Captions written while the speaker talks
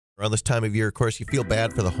Around this time of year, of course, you feel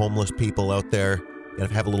bad for the homeless people out there. You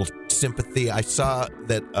gotta have a little sympathy. I saw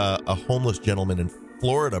that a homeless gentleman in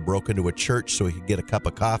Florida broke into a church so he could get a cup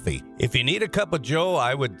of coffee. If you need a cup of joe,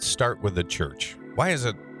 I would start with the church. Why is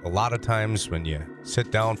it a lot of times when you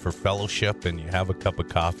sit down for fellowship and you have a cup of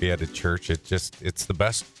coffee at a church, it's the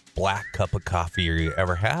best black cup of coffee you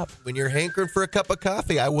ever have? When you're hankering for a cup of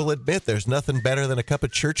coffee, I will admit there's nothing better than a cup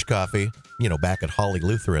of church coffee. You know, back at Holly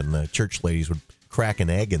Lutheran, the church ladies would crack an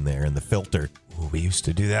egg in there in the filter. Ooh, we used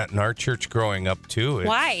to do that in our church growing up, too.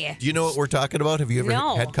 Why? Do you know what we're talking about? Have you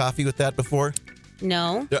ever had coffee with that before?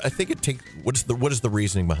 No. I think it takes. What is the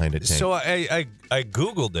reasoning behind it? Tank? So I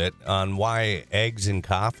Googled it on why eggs in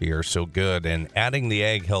coffee are so good, and adding the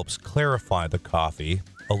egg helps clarify the coffee,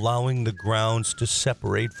 allowing the grounds to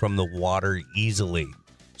separate from the water easily.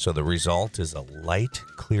 So the result is a light,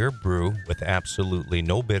 clear brew with absolutely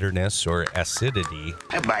no bitterness or acidity.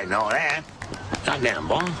 Everybody know that. Goddamn,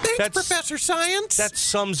 boy. Thanks, Professor Science. That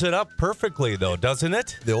sums it up perfectly, though, doesn't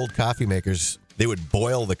it? The old coffee makers, they would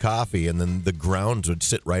boil the coffee, and then the grounds would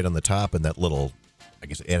sit right on the top, and that little, I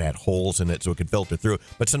guess it had holes in it so it could filter through.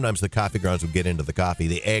 But sometimes the coffee grounds would get into the coffee.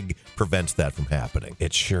 The egg prevents that from happening.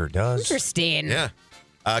 It sure does. Interesting. Yeah.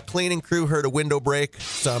 Cleaning crew heard a window break,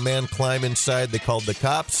 saw a man climb inside. They called the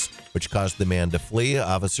cops, which caused the man to flee.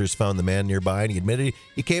 Officers found the man nearby, and he admitted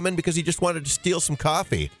he came in because he just wanted to steal some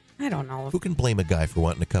coffee. I don't know. Who can blame a guy for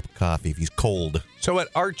wanting a cup of coffee if he's cold? So at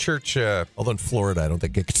our church, although in Florida, I don't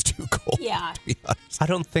think it gets too cold. Yeah. To be honest. I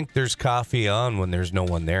don't think there's coffee on when there's no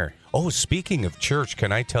one there. Oh, speaking of church,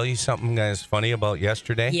 can I tell you something guys funny about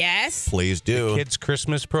yesterday? Yes. Please do. The kids'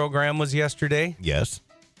 Christmas program was yesterday. Yes.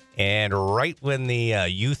 And right when the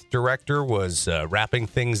youth director was wrapping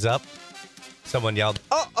things up, someone yelled,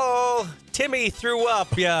 "Uh-oh, Timmy threw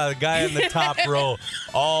up." Yeah, the guy in the top row,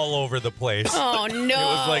 all over the place. Oh, no. It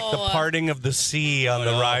was like the parting of the sea on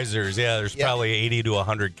the risers. Yeah, there's probably 80 to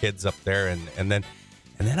 100 kids up there. And then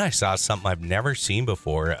I saw something I've never seen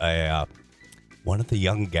before. One of the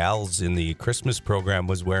young gals in the Christmas program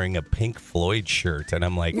was wearing a Pink Floyd shirt. And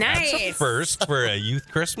I'm like, nice. That's a first for a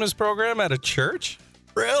youth Christmas program at a church?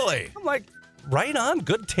 Really? I'm like, right on.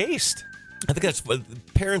 Good taste. I think that's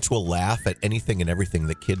parents will laugh at anything and everything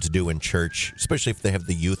that kids do in church, especially if they have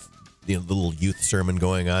the little youth sermon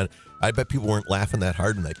going on. I bet people weren't laughing that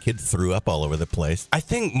hard when that kid threw up all over the place. I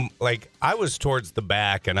think, I was towards the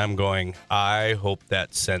back, and I'm going, I hope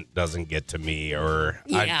that scent doesn't get to me, or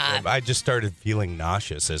I just started feeling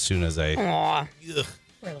nauseous as soon as I... Aw.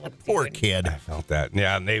 Poor kid. I felt that.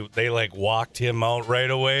 Yeah, and they walked him out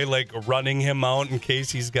right away, running him out in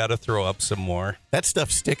case he's got to throw up some more. That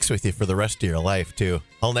stuff sticks with you for the rest of your life, too.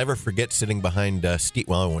 I'll never forget sitting behind Steve.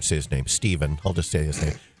 Well, I won't say his name. Steven. I'll just say his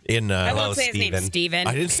name. I won't say his name, Steven.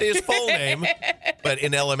 I didn't say his full name, but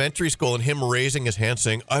in elementary school, and him raising his hand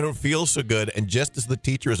saying, "I don't feel so good." And just as the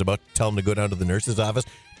teacher was about to tell him to go down to the nurse's office,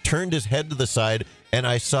 turned his head to the side, and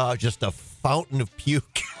I saw just a fountain of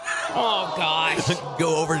puke. Oh, gosh.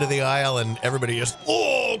 Go over to the aisle, and everybody just,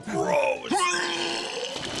 oh, gross.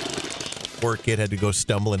 Poor kid had to go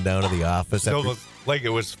stumbling down to the office. It was like it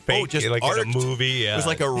was fake, just like art. in a movie. Yeah. It was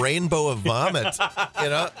like a rainbow of vomit,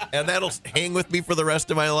 and that'll hang with me for the rest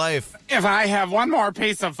of my life. If I have one more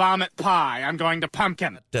piece of vomit pie, I'm going to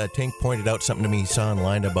pumpkin it. Tank pointed out something to me he saw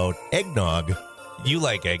online about eggnog. You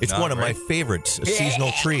like eggnog, It's one of right? my favorites, a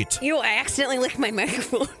seasonal treat. I accidentally licked my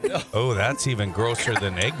microphone. Oh, that's even grosser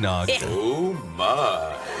than eggnog. Oh,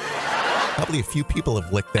 my. Probably a few people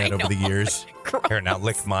have licked that over the years. Here, now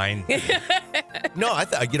lick mine. No,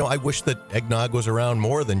 I wish that eggnog was around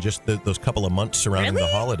more than just those couple of months surrounding the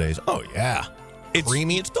holidays. Oh, yeah. It's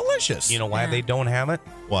creamy. It's delicious. You know why they don't have it?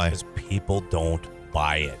 Why? Because people don't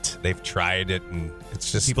buy it. They've tried it, and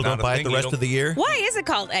it's just people not don't a buy thing. it the rest of the year. Why is it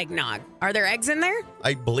called eggnog? Are there eggs in there?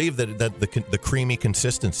 I believe that the creamy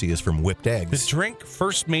consistency is from whipped eggs. The drink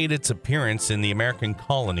first made its appearance in the American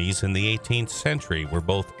colonies in the 18th century, where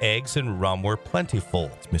both eggs and rum were plentiful.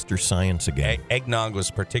 It's Mr. Science again. Eggnog was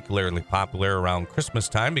particularly popular around Christmas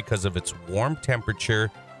time because of its warm temperature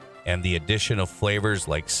and the addition of flavors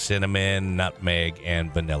like cinnamon, nutmeg,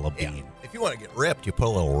 and vanilla bean. Yeah. If you want to get ripped, you put a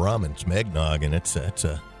little rum and some eggnog, and it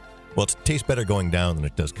tastes better going down than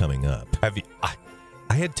it does coming up.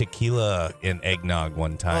 I had tequila in eggnog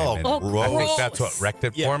one time. Oh, I think gross. that's what wrecked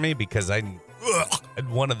it for me because I had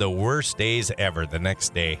one of the worst days ever the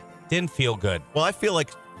next day. Didn't feel good. Well, I feel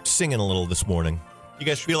like singing a little this morning. You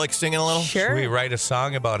guys feel like singing a little? Sure. Should we write a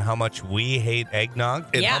song about how much we hate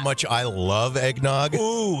eggnog? And how much I love eggnog?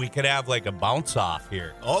 Ooh, we could have like a bounce off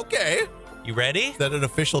here. Okay. You ready? Is that an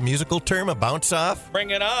official musical term, a bounce off? Bring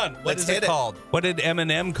it on. What Let's is hit it it. called? What did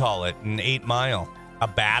Eminem call it in 8 Mile? A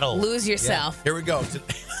battle. Lose yourself. Here we go.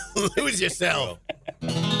 Lose yourself.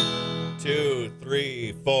 2,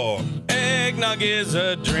 3, 4. Eggnog is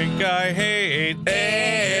a drink I hate.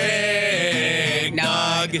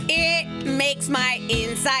 Eggnog. It makes my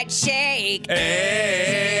inside shake. Eggnog.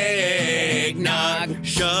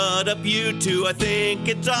 Shut up, you two. I think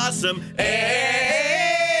it's awesome. Eggnog.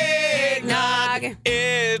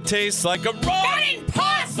 It tastes like a rotten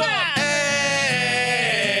Possum.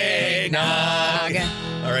 Eggnog.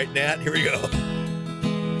 All right, Nat, here we go.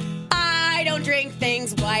 I don't drink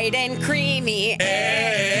things white and creamy. Eggnog.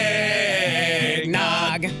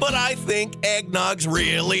 But I think eggnog's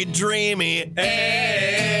really dreamy. Eggnog.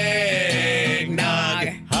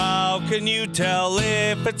 How can you tell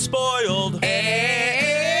if it's spoiled? Eggnog.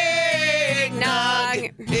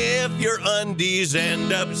 If your undies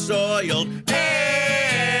end up soiled.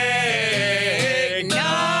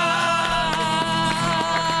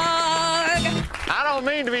 I don't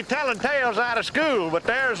mean to be telling tales out of school, but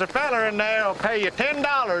there's a feller in there who'll pay you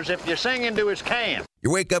 $10 if you sing into his can.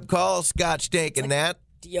 Your wake-up call, Scotch, steak, and Nat.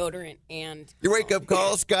 Deodorant and Your wake-up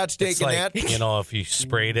call, Scotch, steak, It's and like, Nat. you know, if you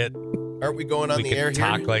sprayed it, Aren't we going on we the could air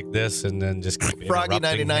talk here? like this and then just keep Froggy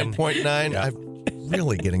interrupting him. 99.9. Yeah. I'm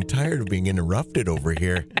really getting tired of being interrupted over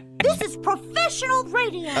here. This is professional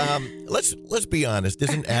radio. Let's be honest.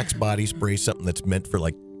 Isn't Axe body spray something that's meant for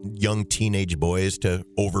like young teenage boys to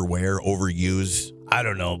overwear, overuse? I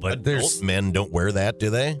don't know, but there's Adult men don't wear that,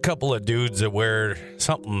 do they? a couple of dudes that wear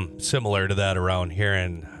something similar to that around here,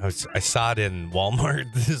 and I saw it in Walmart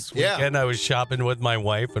this Yeah. weekend. I was shopping with my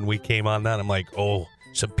wife, and we came on that. I'm like, oh,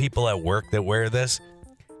 some people at work that wear this.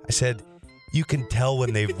 I said, you can tell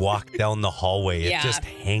when they've walked down the hallway. It Yeah. just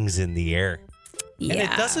hangs in the air. yeah. And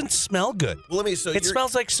it doesn't smell good. Well, let me. So It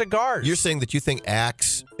smells like cigars. You're saying that you think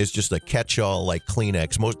Axe is just a catch-all like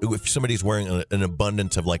Kleenex. Most if somebody's wearing an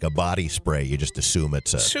abundance of like a body spray, you just assume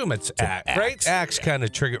it's a. assume it's Axe, right? Axe kind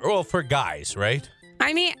of trigger. Well, for guys, right?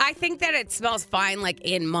 I mean, I think that it smells fine, like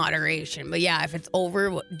in moderation. But yeah, if it's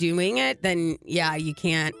overdoing it, then yeah, you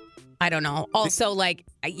can't. I don't know. Also, like,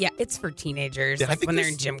 yeah, it's for teenagers, Yeah, I like think when they're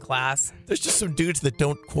in there's- gym class. There's just some dudes that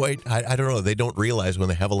don't quite. I don't know. They don't realize when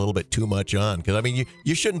they have a little bit too much on. Because I mean,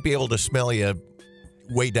 you shouldn't be able to smell you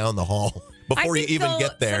way down the hall before I you think, even though,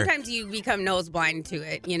 get there. Sometimes you become nose blind to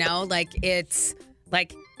it, you know? Like, it's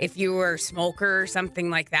like if you were a smoker or something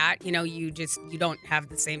like that, you know, you don't have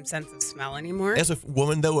the same sense of smell anymore. As a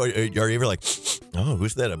woman, though, are you ever like, oh,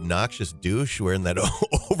 who's that obnoxious douche wearing that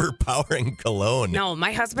overpowering cologne? No,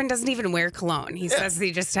 my husband doesn't even wear cologne. He says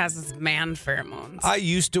he just has his man pheromones. I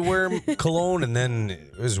used to wear cologne, and then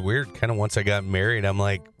it was weird. Kind of once I got married, I'm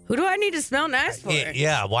like, Who do I need to smell nice for?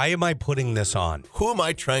 yeah, why am I putting this on? Who am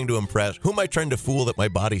I trying to impress? Who am I trying to fool that my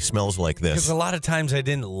body smells like Because this? a lot of times I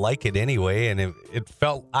didn't like it anyway, and it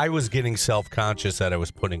felt I was getting self-conscious that I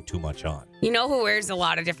was putting too much on. You know who wears a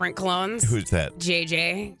lot of different colognes? Who's that?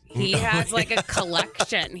 JJ. He has like a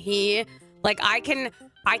collection.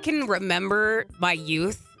 I can remember my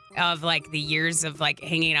youth of like the years of like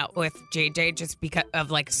hanging out with JJ just because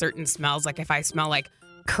of like certain smells. Like if I smell like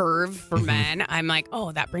Curve for men, I'm like,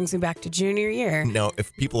 oh, that brings me back to junior year. Now,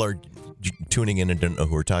 if people are tuning in and don't know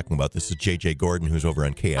who we're talking about, this is JJ Gordon, who's over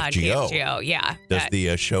on KFGO. On KFGO, yeah. Does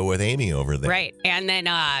the show with Amy over there. Right. And then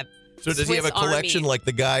So does he have a Swiss collection Army. like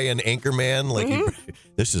the guy in Anchorman? Like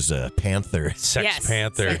this is a Panther. Sex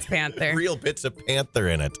Panther. Sex Panther. Real bits of Panther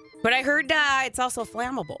in it. But I heard it's also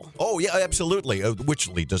flammable. Oh, yeah, absolutely. Which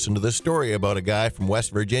leads us into this story about a guy from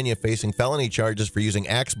West Virginia facing felony charges for using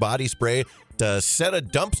Axe body spray to set a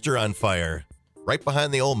dumpster on fire right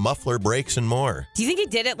behind the old muffler brakes and more. Do you think he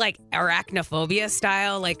did it like arachnophobia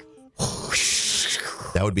style? Like,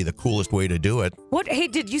 That would be the coolest way to do it. what? Hey,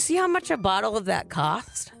 did you see how much a bottle of that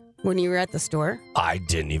cost when you were at the store? I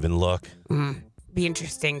didn't even look. Be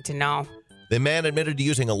interesting to know. The man admitted to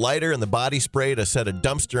using a lighter and the body spray to set a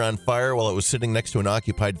dumpster on fire while it was sitting next to an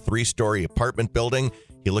occupied 3-story apartment building.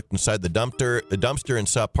 He looked inside the dumpster and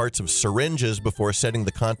saw parts of syringes before setting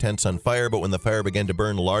the contents on fire, but when the fire began to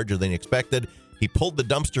burn larger than he expected, he pulled the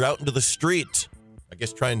dumpster out into the street. I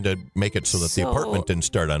guess trying to make it so that the So- apartment didn't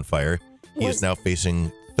start on fire. He is now facing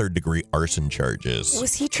third-degree arson charges.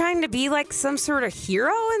 Was he trying to be like some sort of hero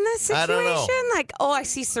in this situation? I don't know. Like, oh, I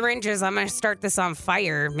see syringes. I'm going to start this on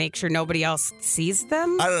fire. Make sure nobody else sees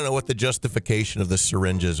them. I don't know what the justification of the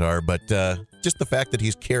syringes are, but just the fact that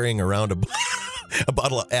he's carrying around a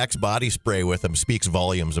bottle of Axe body spray with him speaks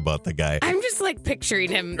volumes about the guy. I'm just like picturing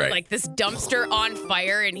him Right. like this dumpster on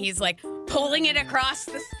fire and he's like pulling it across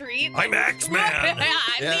the street. I'm Axeman.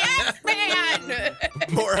 Yeah, I'm the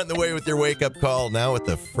Axeman. More on the way with your wake-up call now with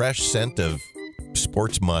the fresh scent of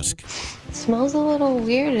sports musk. It smells a little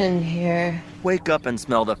weird in here. Wake up and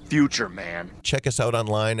smell the future, man. Check us out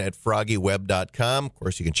online at FroggyWeb.com. Of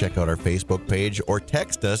course, you can check out our Facebook page or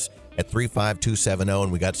text us at 35270.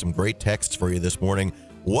 And we got some great texts for you this morning.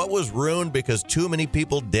 What was ruined because too many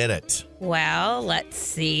people did it? Well, let's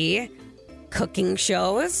see. Cooking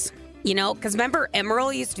shows. You know, because remember,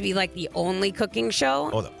 Emerald used to be like the only cooking show.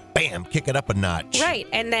 Oh, bam, kick it up a notch. Right.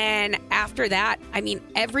 And then after that, I mean,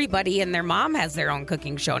 everybody and their mom has their own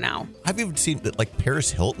cooking show now. I've even seen that, like, Paris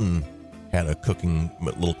Hilton had a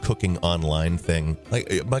little cooking online thing.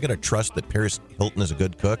 Like, am I going to trust that Paris Hilton is a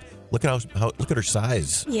good cook? Look at look at her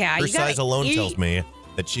size. Yeah, her you gotta size alone eat. tells me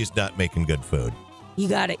that she's not making good food. You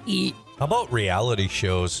gotta eat. How about reality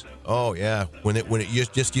shows? Oh yeah, when it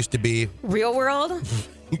just used to be Real World.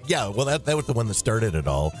 Yeah, well that was the one that started it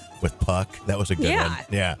all with Puck. That was a good one.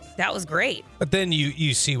 Yeah, that was great. But then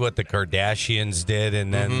you see what the Kardashians did,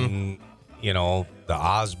 and then you know the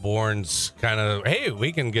Osbournes kind of, hey,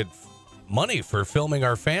 we can get money for filming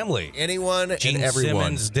our family. Anyone Gene and everyone.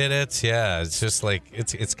 Simmons did it. Yeah, it's just like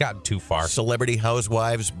it's gotten too far. Celebrity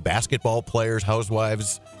housewives, basketball players,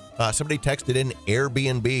 housewives. Somebody texted in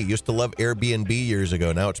Airbnb. Used to love Airbnb years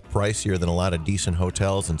ago. Now it's pricier than a lot of decent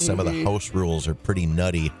hotels, and some of the house rules are pretty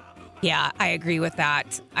nutty. Yeah, I agree with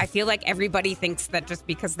that. I feel like everybody thinks that just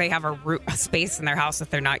because they have a space in their house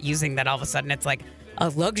that they're not using, that all of a sudden it's like a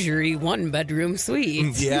luxury 1-bedroom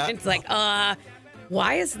suite. Yeah. It's like,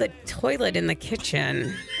 why is the toilet in the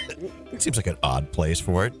kitchen? It seems like an odd place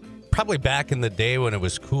for it. Probably back in the day when it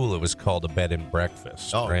was cool, it was called a bed and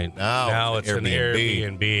breakfast. Oh, right? now it's an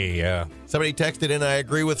Airbnb. Yeah. Somebody texted in, I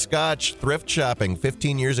agree with Scotch. Thrift shopping.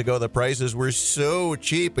 15 years ago, the prices were so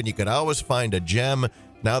cheap and you could always find a gem.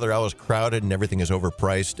 Now they're always crowded and everything is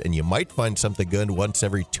overpriced, and you might find something good once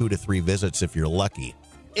every 2 to 3 visits if you're lucky.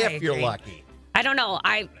 If you're lucky. I don't know.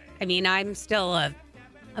 I mean, I'm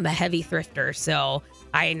a heavy thrifter, so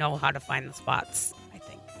I know how to find the spots, I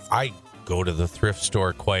think. I go to the thrift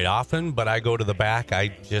store quite often, but I go to the back.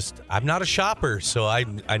 I'm not a shopper, so I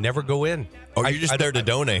never go in. Oh, you're just there to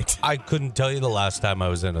donate. I couldn't tell you the last time I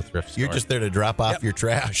was in a thrift store. You're just there to drop off your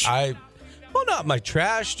trash. Well, not my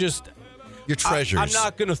trash, just your treasures. I'm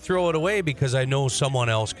not going to throw it away because I know someone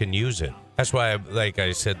else can use it. That's why, like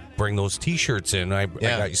I said, bring those T-shirts in. I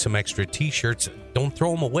got you some extra T-shirts. Don't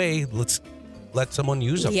throw them away. Let's let someone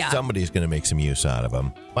use them. Yeah. Somebody's going to make some use out of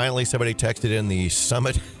them. Finally, somebody texted in the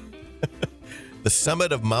summit. The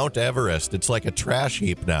summit of Mount Everest. It's like a trash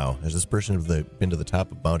heap now. Has this person been to the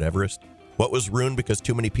top of Mount Everest? What was ruined because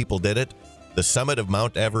too many people did it? The summit of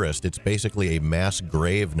Mount Everest. It's basically a mass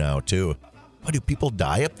grave now, too. What, do people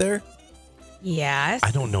die up there? Yes. I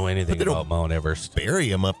don't know anything about Mount Everest. Bury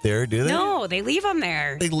them up there, do they? No, they leave them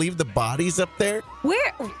there. They leave the bodies up there?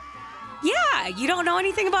 Where? Yeah, you don't know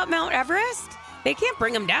anything about Mount Everest? They can't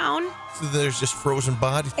bring them down. So there's just frozen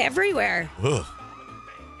bodies? Everywhere. Ugh.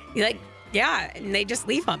 Yeah, and they just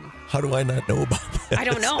leave them. How do I not know about that? I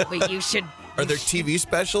don't know, but you should. Are there TV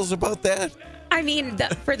specials about that? I mean,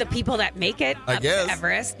 for the people that make it I up guess. to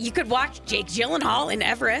Everest, you could watch Jake Gyllenhaal in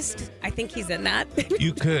Everest. I think he's in that.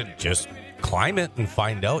 You could just climb it and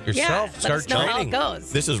find out yourself. Yeah, Start let us know training. how it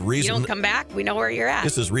goes. This is reason. You don't come back, we know where you're at.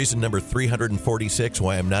 This is reason number 346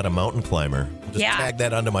 why I'm not a mountain climber. Just tag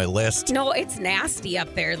that onto my list. No, it's nasty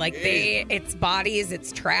up there. Like it's bodies,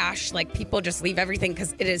 it's trash. Like people just leave everything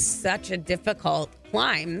because it is such a difficult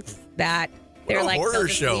climb that they're like horror they'll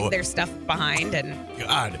just show. leave their stuff behind. And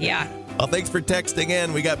God. yeah. Well, thanks for texting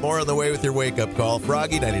in. We got more on the way with your wake-up call.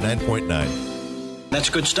 Froggy 99.9. That's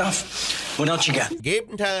good stuff. What else you got?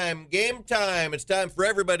 Game time. It's time for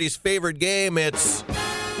everybody's favorite game. It's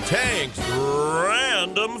Tank's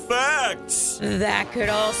Random Facts. That could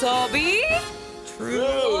also be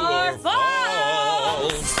true or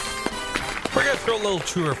false. We're going to throw a little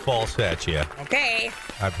true or false at you. Okay.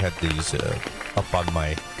 I've had these up on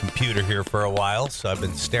my computer here for a while, so I've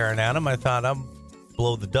been staring at them. I thought I'd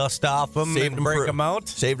blow the dust off them and break them out.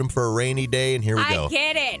 Saved them for a rainy day, and here we go. I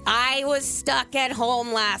get it. I was stuck at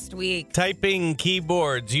home last week. Typing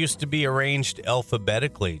keyboards used to be arranged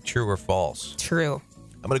alphabetically. True or false? True.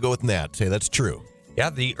 I'm going to go with Nat. Say that's true. Yeah,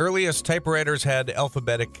 the earliest typewriters had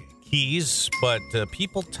alphabetic keys, but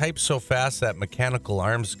people typed so fast that mechanical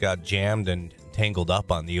arms got jammed and tangled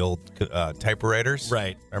up on the old typewriters.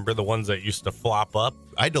 Right. Remember the ones that used to flop up?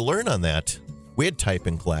 I had to learn on that. We had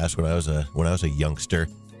typing class when I was a youngster.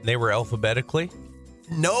 They were alphabetically?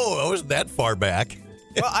 No, I wasn't that far back.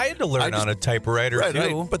 Well, I had to learn on a typewriter, too.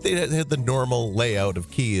 Right, but they had the normal layout of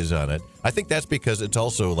keys on it. I think that's because it's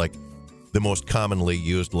also like the most commonly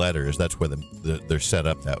used letters. That's where they're set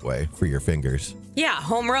up that way for your fingers. Yeah,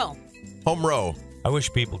 home row. Home row. I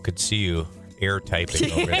wish people could see you air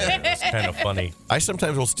typing over there. It's kind of funny. I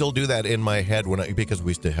sometimes will still do that in my head because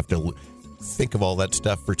we used to have to think of all that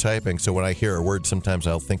stuff for typing. So when I hear a word, sometimes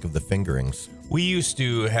I'll think of the fingerings. We used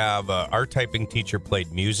to have our typing teacher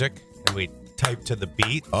played music, and we'd type to the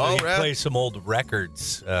beat. Oh, so he'd right. play some old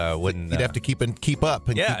records. When You'd have to keep up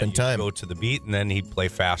and keep in time. Go to the beat, and then he'd play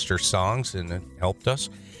faster songs, and it helped us.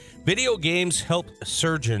 Video games help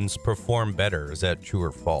surgeons perform better. Is that true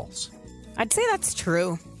or false? I'd say that's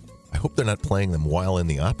true. I hope they're not playing them while in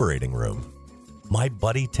the operating room. My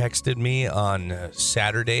buddy texted me on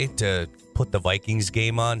Saturday to put the Vikings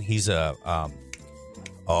game on. He's they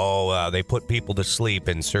put people to sleep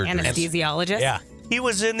in surgery. Anesthesiologist? Yeah. He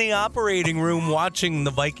was in the operating room watching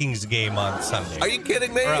the Vikings game on Sunday. Are you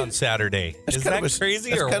kidding me? Or on Saturday. Is that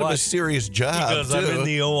crazy or what? That's kind of a serious job, Because I'm in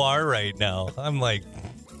the OR right now. I'm like...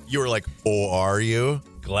 You were like, oh, are you?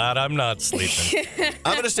 Glad I'm not sleeping.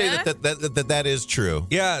 I'm going to say that is true.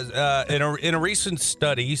 Yeah, in a recent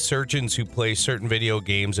study, surgeons who play certain video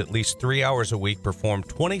games at least 3 hours a week perform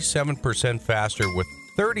 27% faster with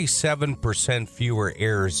 37% fewer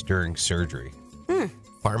errors during surgery.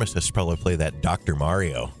 Pharmacists probably play that Dr.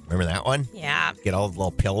 Mario. Remember that one? Yeah. Get all the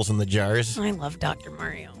little pills in the jars. I love Dr.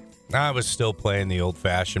 Mario. I was still playing the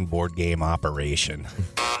old-fashioned board game Operation.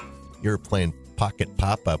 You were playing Pocket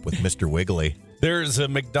Pop-Up with Mr. Wiggly. There's a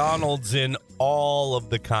McDonald's in all of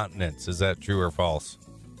the continents. Is that true or false?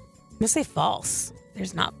 I'm going to say false.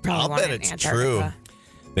 There's not probably I'll one bet in it's Antarctica.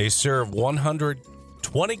 true. They serve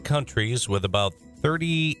 120 countries with about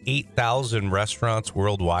 38,000 restaurants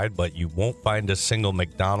worldwide, but you won't find a single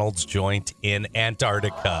McDonald's joint in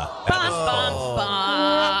Antarctica.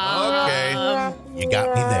 Okay. You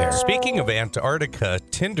got me there. Speaking of Antarctica,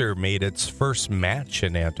 Tinder made its first match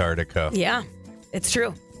in Antarctica. Yeah, it's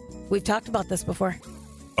true. We've talked about this before.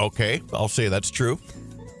 Okay, I'll say that's true.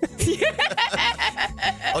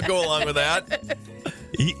 I'll go along with that.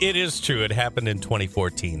 It is true. It happened in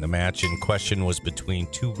 2014. The match in question was between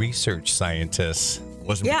two research scientists.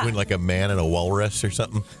 Wasn't between like a man and a walrus or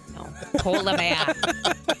something? No, polar bear.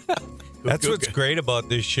 That's what's great about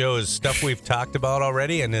this show is stuff we've talked about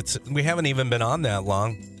already, and we haven't even been on that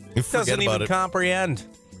long. You forget doesn't about even it. comprehend.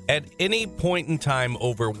 At any point in time,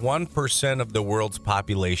 over 1% of the world's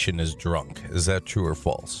population is drunk. Is that true or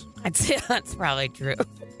false? I'd say that's probably true.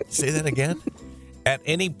 Say that again? At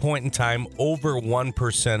any point in time, over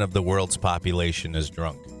 1% of the world's population is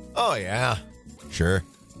drunk. Oh, yeah. Sure.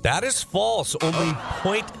 That is false. Only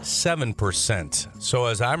 0.7%. So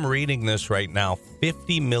as I'm reading this right now,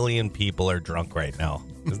 50 million people are drunk right now.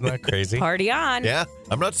 Isn't that crazy? Party on. Yeah,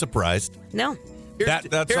 I'm not surprised. No.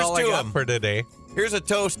 That's all I got for today. Here's a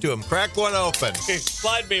toast to them. Crack one open.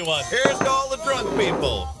 Slide me one. Here's to all the drunk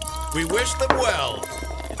people. We wish them well.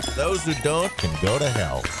 Those who don't can go to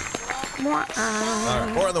hell. All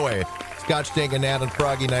right, more on the way. Scotch Tank and Nat and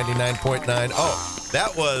Froggy 99.9. Oh,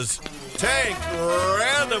 that was Tank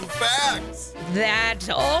Random Facts. That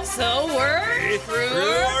also were true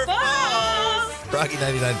or false. Froggy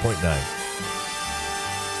 99.9.